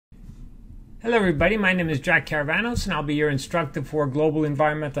Hello everybody, my name is Jack Caravanos and I'll be your instructor for Global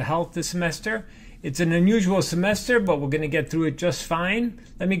Environmental Health this semester. It's an unusual semester, but we're going to get through it just fine.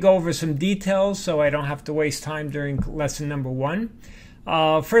 Let me go over some details so I don't have to waste time during lesson number one.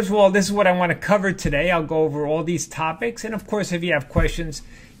 First of all, this is what I want to cover today. I'll go over all these topics, and of course if you have questions,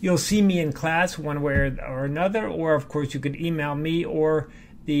 you'll see me in class one way or another, or of course you could email me or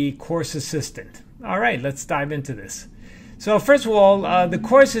the course assistant. All right, let's dive into this. So first of all, the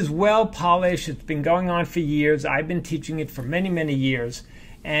course is well polished. It's been going on for years. I've been teaching it for many, many years,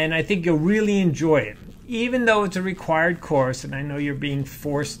 and I think you'll really enjoy it. Even though it's a required course, and I know you're being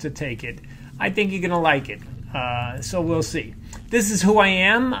forced to take it, I think you're going to like it. So we'll see. This is who I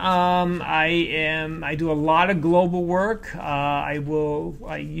am. I do a lot of global work. I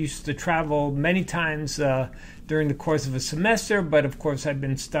used to travel many times during the course of a semester, but of course I've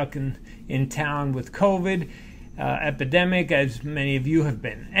been stuck in town with COVID. Epidemic, as many of you have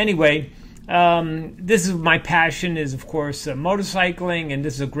been. Anyway, this is my passion, is of course motorcycling, and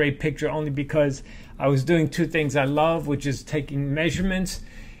this is a great picture only because I was doing two things I love, which is taking measurements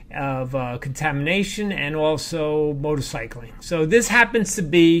of contamination and also motorcycling. So this happens to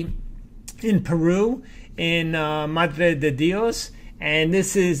be in Peru, in Madre de Dios, and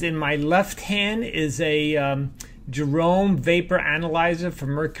this is in my left hand is a Jerome vapor analyzer for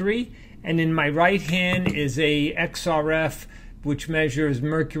mercury. And in my right hand is a XRF, which measures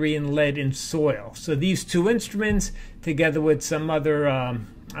mercury and lead in soil. So these two instruments, together with some other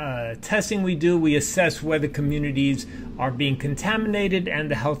testing we do, we assess whether communities are being contaminated and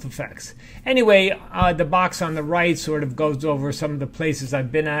the health effects. Anyway, the box on the right sort of goes over some of the places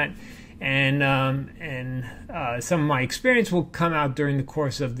I've been at, and some of my experience will come out during the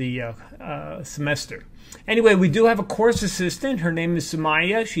course of the semester. Anyway, we do have a course assistant. Her name is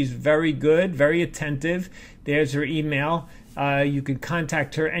Sumaya. She's very good, very attentive. There's her email. You can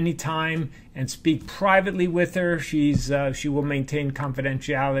contact her anytime and speak privately with her. She will maintain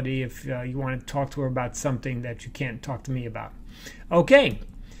confidentiality if you want to talk to her about something that you can't talk to me about. Okay,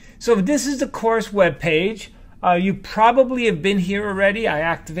 so this is the course webpage. You probably have been here already. I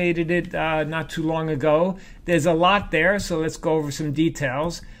activated it not too long ago. There's a lot there, so let's go over some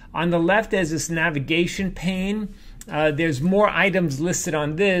details. On the left, there's this navigation pane. There's more items listed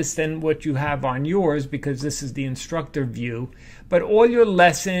on this than what you have on yours because this is the instructor view. But all your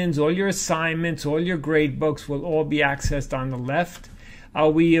lessons, all your assignments, all your grade books will all be accessed on the left.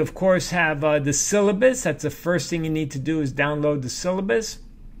 We, of course, have the syllabus. That's the first thing you need to do is download the syllabus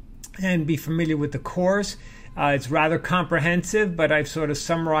and be familiar with the course. It's rather comprehensive, but I've sort of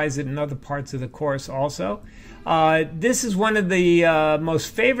summarized it in other parts of the course also. This is one of the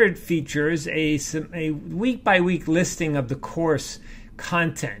most favorite features, a week-by-week listing of the course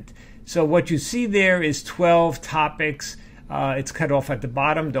content. So what you see there is 12 topics. It's cut off at the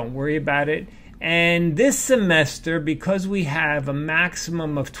bottom. Don't worry about it. And this semester, because we have a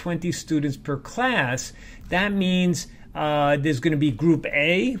maximum of 20 students per class, that means there's going to be Group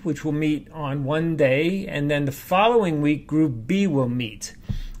A, which will meet on one day, and then the following week, Group B will meet.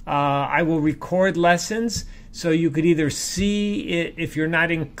 I will record lessons, so you could either see it if you're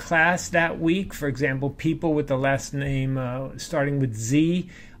not in class that week. For example, people with the last name starting with Z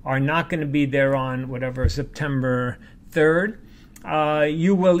are not going to be there on whatever, September 3rd.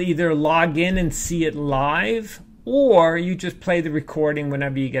 You will either log in and see it live, or you just play the recording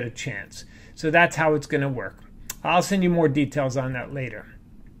whenever you get a chance. So that's how it's going to work. I'll send you more details on that later.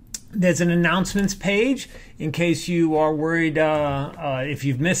 There's an announcements page in case you are worried if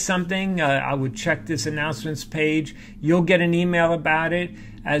you've missed something. I would check this announcements page. You'll get an email about it,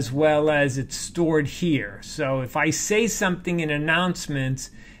 as well as it's stored here. So if I say something in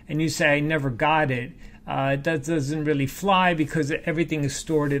announcements and you say I never got it, that doesn't really fly because everything is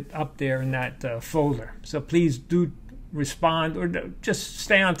stored up there in that folder. So please do respond or just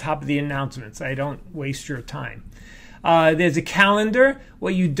stay on top of the announcements. I don't waste your time. There's a calendar.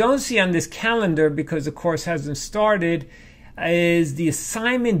 What you don't see on this calendar, because the course hasn't started, is the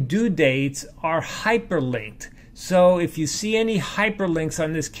assignment due dates are hyperlinked. So if you see any hyperlinks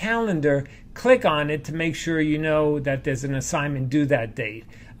on this calendar, click on it to make sure you know that there's an assignment due that date.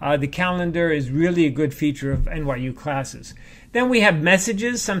 The calendar is really a good feature of NYU classes. Then we have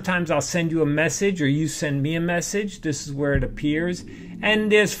messages. Sometimes I'll send you a message or you send me a message. This is where it appears.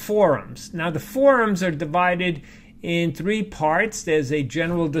 And there's forums. Now the forums are divided in three parts. There's a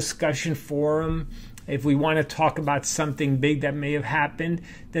general discussion forum if we want to talk about something big that may have happened.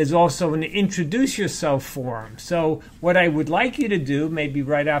 There's also an introduce yourself forum. So what I would like you to do, maybe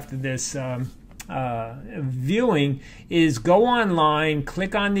right after this viewing, is go online,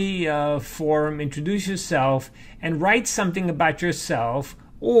 click on the forum, introduce yourself, and write something about yourself,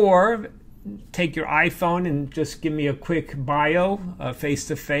 or take your iPhone and just give me a quick bio,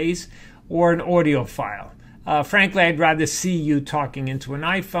 face-to-face, or an audio file. Frankly, I'd rather see you talking into an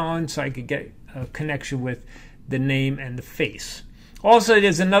iPhone so I could get a connection with the name and the face. Also,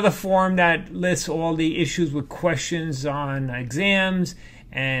 there's another form that lists all the issues with questions on exams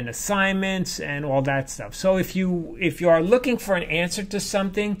and assignments and all that stuff. So if you are looking for an answer to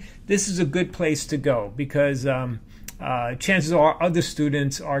something, this is a good place to go, because chances are other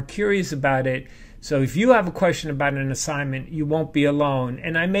students are curious about it. So if you have a question about an assignment, you won't be alone,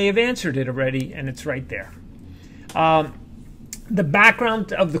 and I may have answered it already, and it's right there. The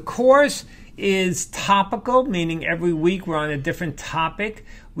background of the course is topical, meaning every week we're on a different topic.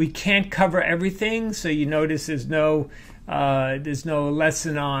 We can't cover everything, so you notice there's no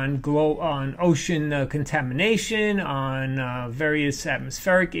lesson on ocean contamination, on various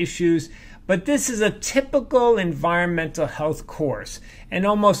atmospheric issues. But this is a typical environmental health course, and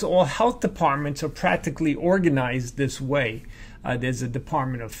almost all health departments are practically organized this way. There's a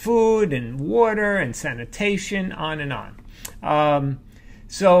Department of Food and Water and Sanitation, on and on.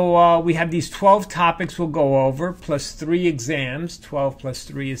 So we have these 12 topics we'll go over, plus 3 exams. 12 plus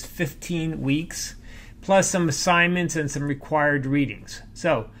 3 is 15 weeks, plus some assignments and some required readings.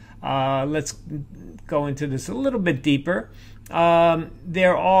 So let's go into this a little bit deeper.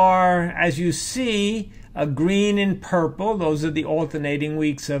 There are, as you see, green and purple. Those are the alternating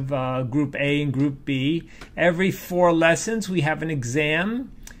weeks of Group A and Group B. Every 4 lessons we have an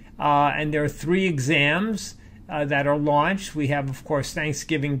exam, and there are 3 exams that are launched. We have, of course,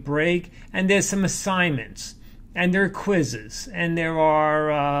 Thanksgiving break, and there's some assignments, and there are quizzes, and there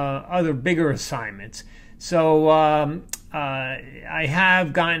are other bigger assignments. So I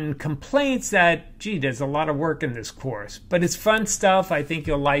have gotten complaints that, gee, there's a lot of work in this course, but it's fun stuff. I think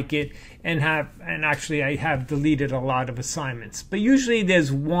you'll like it, and actually I have deleted a lot of assignments. But usually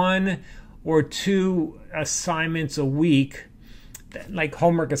there's 1 or 2 assignments a week, like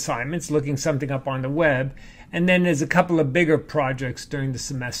homework assignments, looking something up on the web, and then there's a couple of bigger projects during the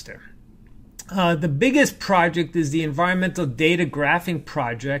semester. The biggest project is the Environmental Data Graphing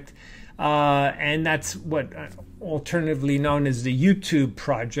Project, and that's what alternatively known as the YouTube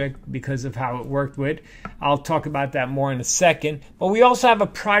project because of how it worked with. I'll talk about that more in a second. But we also have a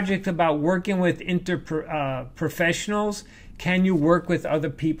project about working with interprofessionals. Can you work with other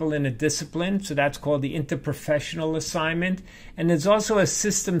people in a discipline? So that's called the interprofessional assignment. And there's also a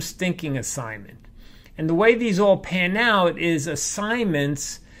systems thinking assignment. And the way these all pan out is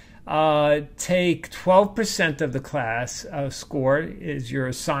assignments take 12% of the class score is your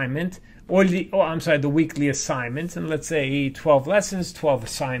assignment, or the weekly assignments, and let's say 12 lessons, 12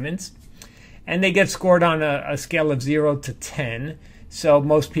 assignments, and they get scored on a scale of 0 to 10. So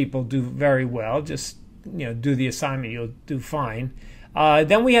most people do very well. Just do the assignment, you'll do fine.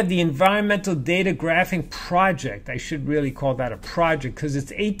 Then we have the Environmental Data Graphing Project. I should really call that a project because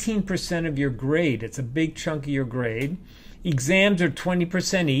it's 18% of your grade. It's a big chunk of your grade. Exams are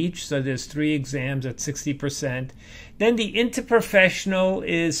 20% each, so there's 3 exams at 60%. Then the interprofessional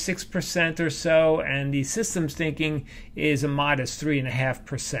is 6% or so, and the systems thinking is a modest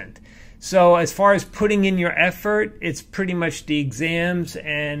 3.5%. So as far as putting in your effort, it's pretty much the exams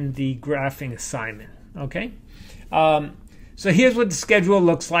and the graphing assignment. Okay? So here's what the schedule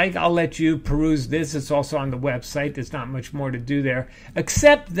looks like. I'll let you peruse this. It's also on the website. There's not much more to do there,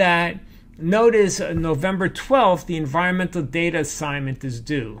 except that notice November 12th, the environmental data assignment is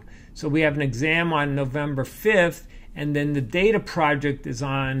due. So we have an exam on November 5th, and then the data project is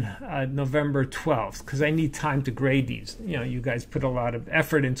on November 12th, because I need time to grade these. You guys put a lot of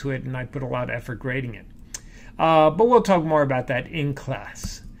effort into it, and I put a lot of effort grading it. But we'll talk more about that in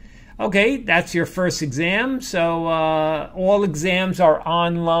class. Okay, that's your first exam. So all exams are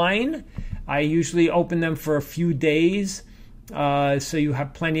online. I usually open them for a few days, so you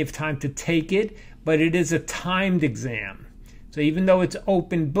have plenty of time to take it, but it is a timed exam. So even though it's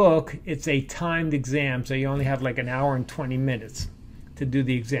open book, it's a timed exam, so you only have like an hour and 20 minutes to do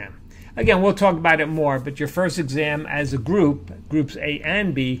the exam. Again, we'll talk about it more, but your first exam as a group, groups A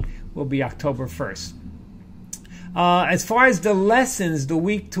and B, will be October 1st. As far as the lessons, the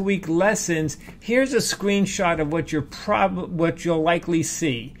week-to-week lessons, here's a screenshot of what you'll likely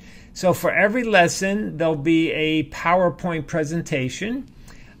see. So for every lesson, there'll be a PowerPoint presentation.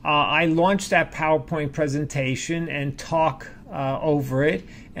 I launch that PowerPoint presentation and talk over it,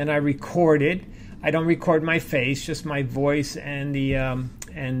 and I record it. I don't record my face, just my voice and the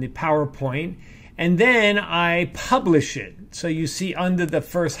PowerPoint. And then I publish it. So you see under the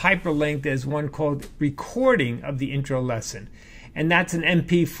first hyperlink, there's one called Recording of the Intro Lesson. And that's an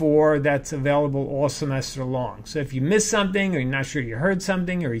MP4 that's available all semester long. So if you missed something, or you're not sure you heard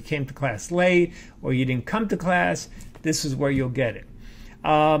something, or you came to class late, or you didn't come to class, this is where you'll get it.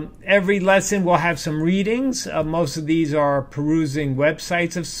 Every lesson will have some readings. Most of these are perusing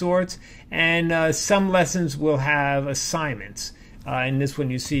websites of sorts, and some lessons will have assignments. In this one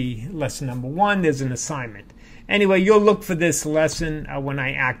you see lesson number 1, there's an assignment. Anyway, you'll look for this lesson when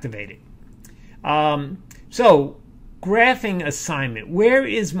I activate it. So, graphing assignment. Where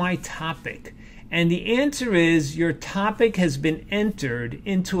is my topic? And the answer is your topic has been entered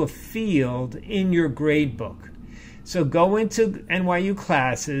into a field in your gradebook. So go into NYU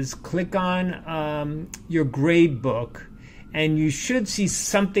classes, click on your gradebook, and you should see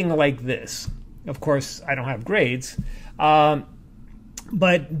something like this. Of course, I don't have grades.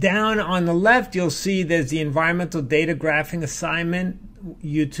 But down on the left, you'll see there's the environmental data graphing assignment,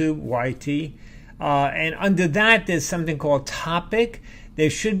 YouTube, YT. And under that, there's something called topic. There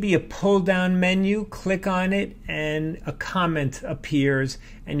should be a pull-down menu. Click on it, and a comment appears,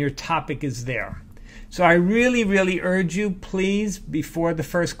 and your topic is there. So I really, really urge you, please, before the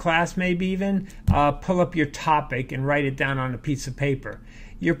first class maybe even, pull up your topic and write it down on a piece of paper.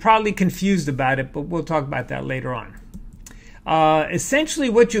 You're probably confused about it, but we'll talk about that later on. Essentially,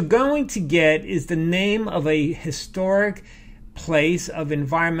 what you're going to get is the name of a historic place of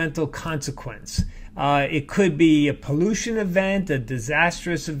environmental consequence. It could be a pollution event, a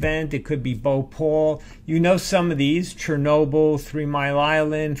disastrous event. It could be Bhopal. You know some of these: Chernobyl, 3 Mile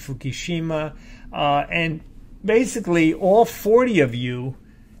Island, Fukushima. And basically, all 40 of you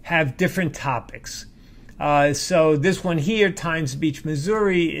have different topics. So this one here, Times Beach,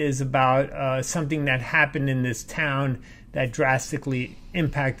 Missouri, is about something that happened in this town that drastically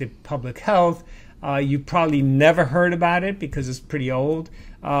impacted public health. You probably never heard about it because it's pretty old.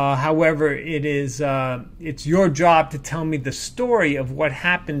 However, it's your job to tell me the story of what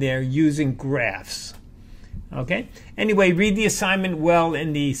happened there using graphs. Okay. Anyway, read the assignment well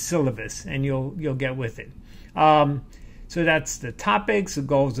in the syllabus, and you'll get with it. So that's the topics, the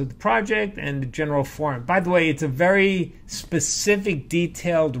goals of the project, and the general form. By the way, it's a very specific,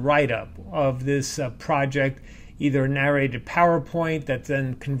 detailed write-up of this project, either a narrated PowerPoint that's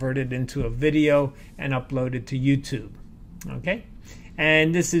then converted into a video and uploaded to YouTube. Okay?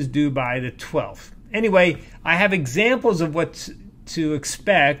 And this is due by the 12th. Anyway, I have examples of what to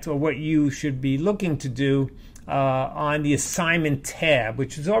expect, or what you should be looking to do on the assignment tab,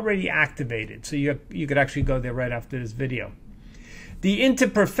 which is already activated. So you could actually go there right after this video. The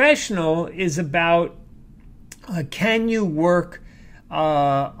interprofessional is about can you work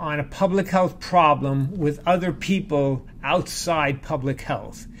on a public health problem with other people outside public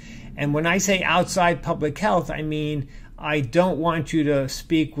health. And when I say outside public health, I mean I don't want you to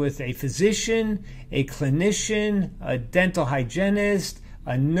speak with a physician, a clinician, a dental hygienist,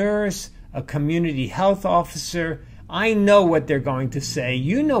 a nurse, a community health officer. I know what they're going to say.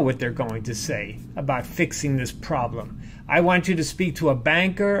 You know what they're going to say about fixing this problem. I want you to speak to a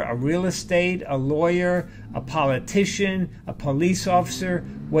banker, a real estate, a lawyer, a politician, a police officer,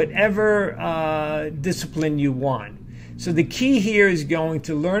 whatever discipline you want. So the key here is going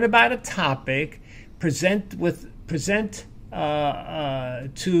to learn about a topic, present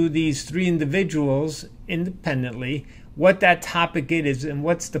to these 3 individuals independently what that topic is and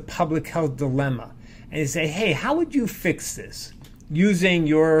what's the public health dilemma. And you say, hey, how would you fix this using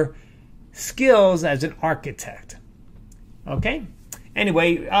your skills as an architect? Okay?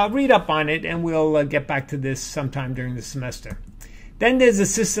 Anyway, read up on it, and we'll get back to this sometime during the semester. Then there's a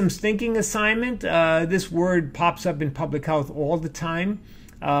systems thinking assignment. This word pops up in public health all the time.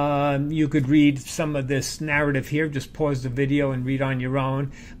 You could read some of this narrative here. Just pause the video and read on your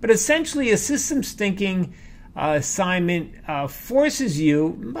own. But essentially, a systems thinking assignment forces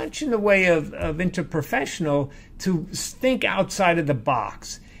you, much in the way of interprofessional, to think outside of the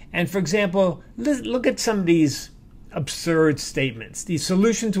box. And for example, look at some of these absurd statements. The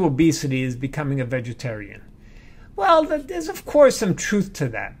solution to obesity is becoming a vegetarian. Well, there's of course some truth to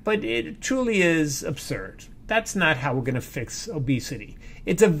that, but it truly is absurd. That's not how we're going to fix obesity.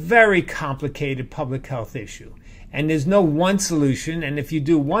 It's a very complicated public health issue. And there's no one solution. And if you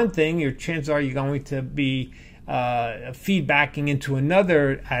do one thing, your chances are you're going to be feedbacking into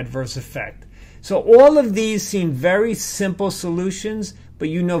another adverse effect. So all of these seem very simple solutions, but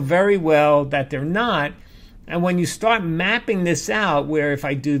you know very well that they're not. And when you start mapping this out, where if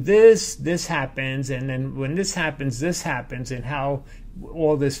I do this, this happens, and then when this happens, and how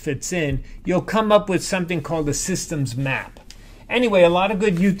all this fits in, you'll come up with something called a systems map. Anyway, a lot of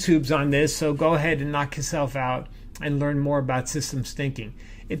good YouTubes on this, so go ahead and knock yourself out and learn more about systems thinking.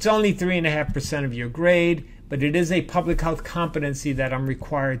 It's only 3.5% of your grade, but it is a public health competency that I'm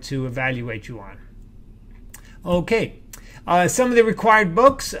required to evaluate you on. Okay. Some of the required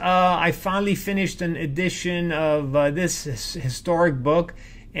books. I finally finished an edition of this historic book.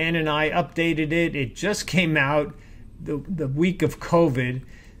 Ann and I updated it. It just came out the week of COVID.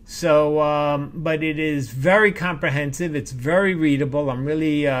 So, but it is very comprehensive. It's very readable. I'm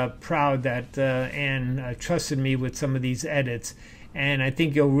really proud that Ann trusted me with some of these edits. And I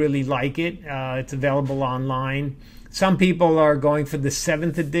think you'll really like it. It's available online. Some people are going for the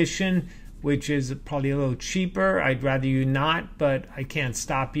 7th edition, which is probably a little cheaper. I'd rather you not, but I can't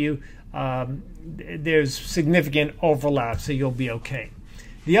stop you. There's significant overlap, so you'll be okay.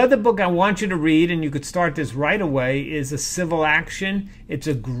 The other book I want you to read, and you could start this right away, is A Civil Action. It's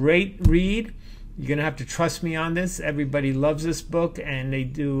a great read. You're going to have to trust me on this. Everybody loves this book, and they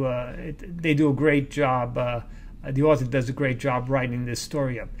do a great job. The author does a great job writing this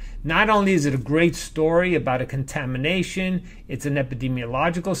story up. Not only is it a great story about a contamination, it's an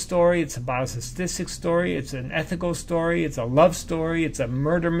epidemiological story, it's a biostatistics story, it's an ethical story, it's a love story, it's a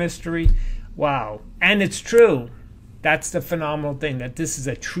murder mystery. Wow. And it's true. That's the phenomenal thing, that this is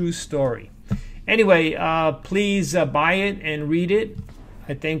a true story. Anyway, please buy it and read it.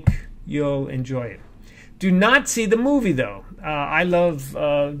 I think you'll enjoy it. Do not see the movie, though. I love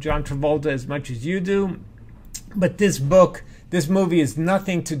John Travolta as much as you do. But this movie has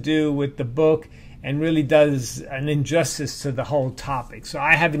nothing to do with the book and really does an injustice to the whole topic. So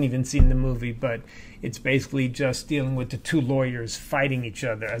I haven't even seen the movie, but it's basically just dealing with the two lawyers fighting each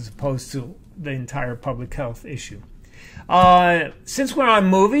other as opposed to the entire public health issue. Since we're on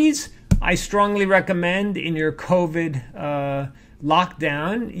movies, I strongly recommend in your COVID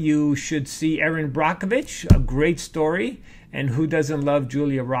lockdown, you should see Erin Brockovich, a great story. And who doesn't love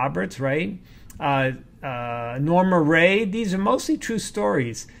Julia Roberts, right? Norma Ray, these are mostly true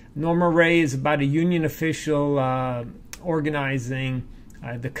stories. Norma Ray is about a union official organizing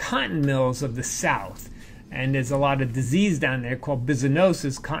the cotton mills of the South. And there's a lot of disease down there called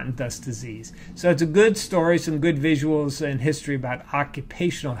byssinosis, cotton dust disease. So it's a good story, some good visuals and history about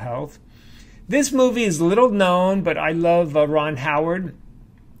occupational health. This movie is little known, but I love Ron Howard.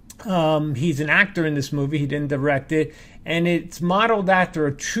 He's an actor in this movie. He didn't direct it. And it's modeled after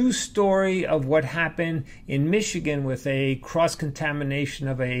a true story of what happened in Michigan with a cross-contamination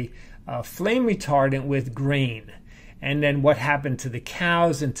of a flame retardant with grain. And then what happened to the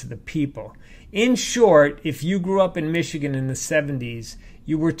cows and to the people. In short, if you grew up in Michigan in the 70s,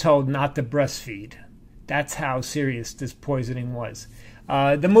 you were told not to breastfeed. That's how serious this poisoning was.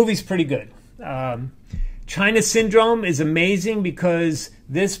 The movie's pretty good. China Syndrome is amazing because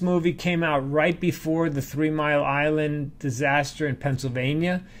this movie came out right before the 3 Mile Island disaster in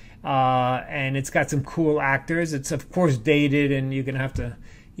Pennsylvania. And it's got some cool actors. It's, of course, dated, and you're going to have to,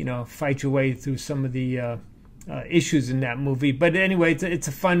 fight your way through some of the issues in that movie. But anyway, it's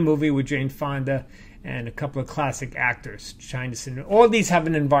a fun movie with Jane Fonda and a couple of classic actors. China Syndrome. All these have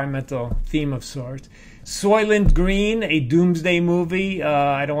an environmental theme of sorts. Soylent Green, a doomsday movie.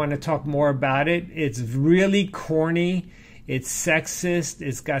 I don't want to talk more about it. It's really corny. It's sexist.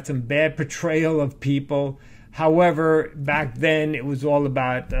 It's got some bad portrayal of people. However, back then it was all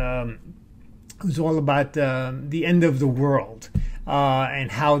about the end of the world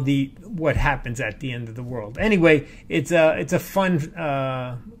and how what happens at the end of the world. Anyway, it's a fun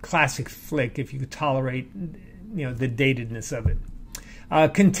classic flick if you could tolerate the datedness of it.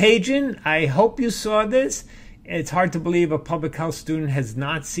 Contagion, I hope you saw this. It's hard to believe a public health student has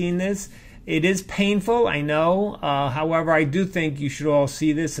not seen this. It is painful, I know. However, I do think you should all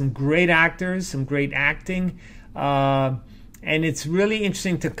see this. Some great actors, some great acting. And it's really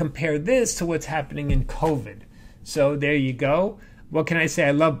interesting to compare this to what's happening in COVID. So there you go. What can I say?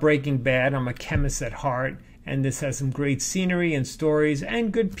 I love Breaking Bad. I'm a chemist at heart. And this has some great scenery and stories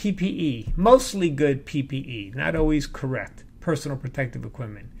and good PPE. Mostly good PPE, not always correct. Personal protective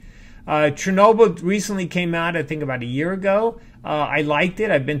equipment. Chernobyl recently came out, I think about a year ago. I liked it.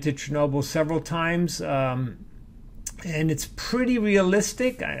 I've been to Chernobyl several times. And it's pretty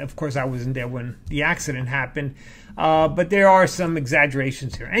realistic. Of course, I wasn't there when the accident happened. But there are some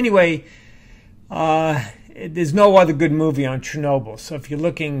exaggerations here. Anyway, there's no other good movie on Chernobyl. So if you're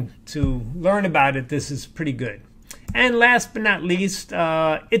looking to learn about it, this is pretty good. And last but not least,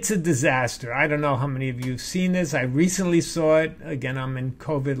 It's a Disaster. I don't know how many of you have seen this. I recently saw it. Again, I'm in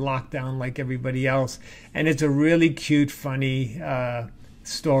COVID lockdown like everybody else. And it's a really cute, funny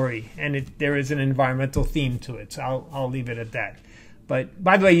story. And there is an environmental theme to it. So I'll leave it at that. But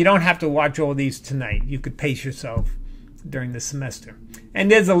by the way, you don't have to watch all these tonight. You could pace yourself during the semester. And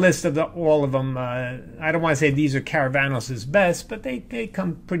there's a list of all of them. I don't want to say these are Caravanos' best, but they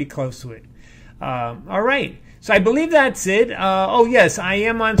come pretty close to it. All right. So I believe that's it. Oh, yes, I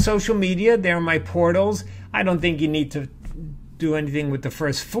am on social media. They're my portals. I don't think you need to do anything with the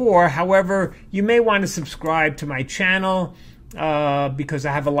first 4. However, you may want to subscribe to my channel because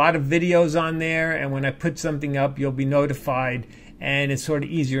I have a lot of videos on there. And when I put something up, you'll be notified. And it's sort of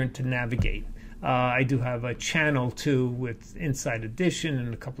easier to navigate. I do have a channel, too, with Inside Edition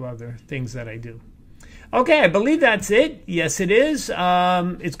and a couple other things that I do. Okay, I believe that's it. Yes, it is.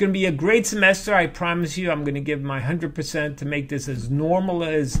 It's going to be a great semester. I promise you. I'm going to give my 100% to make this as normal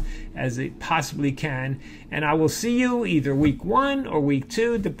as it possibly can. And I will see you either week 1 or week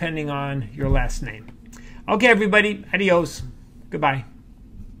 2, depending on your last name. Okay, everybody. Adios. Goodbye.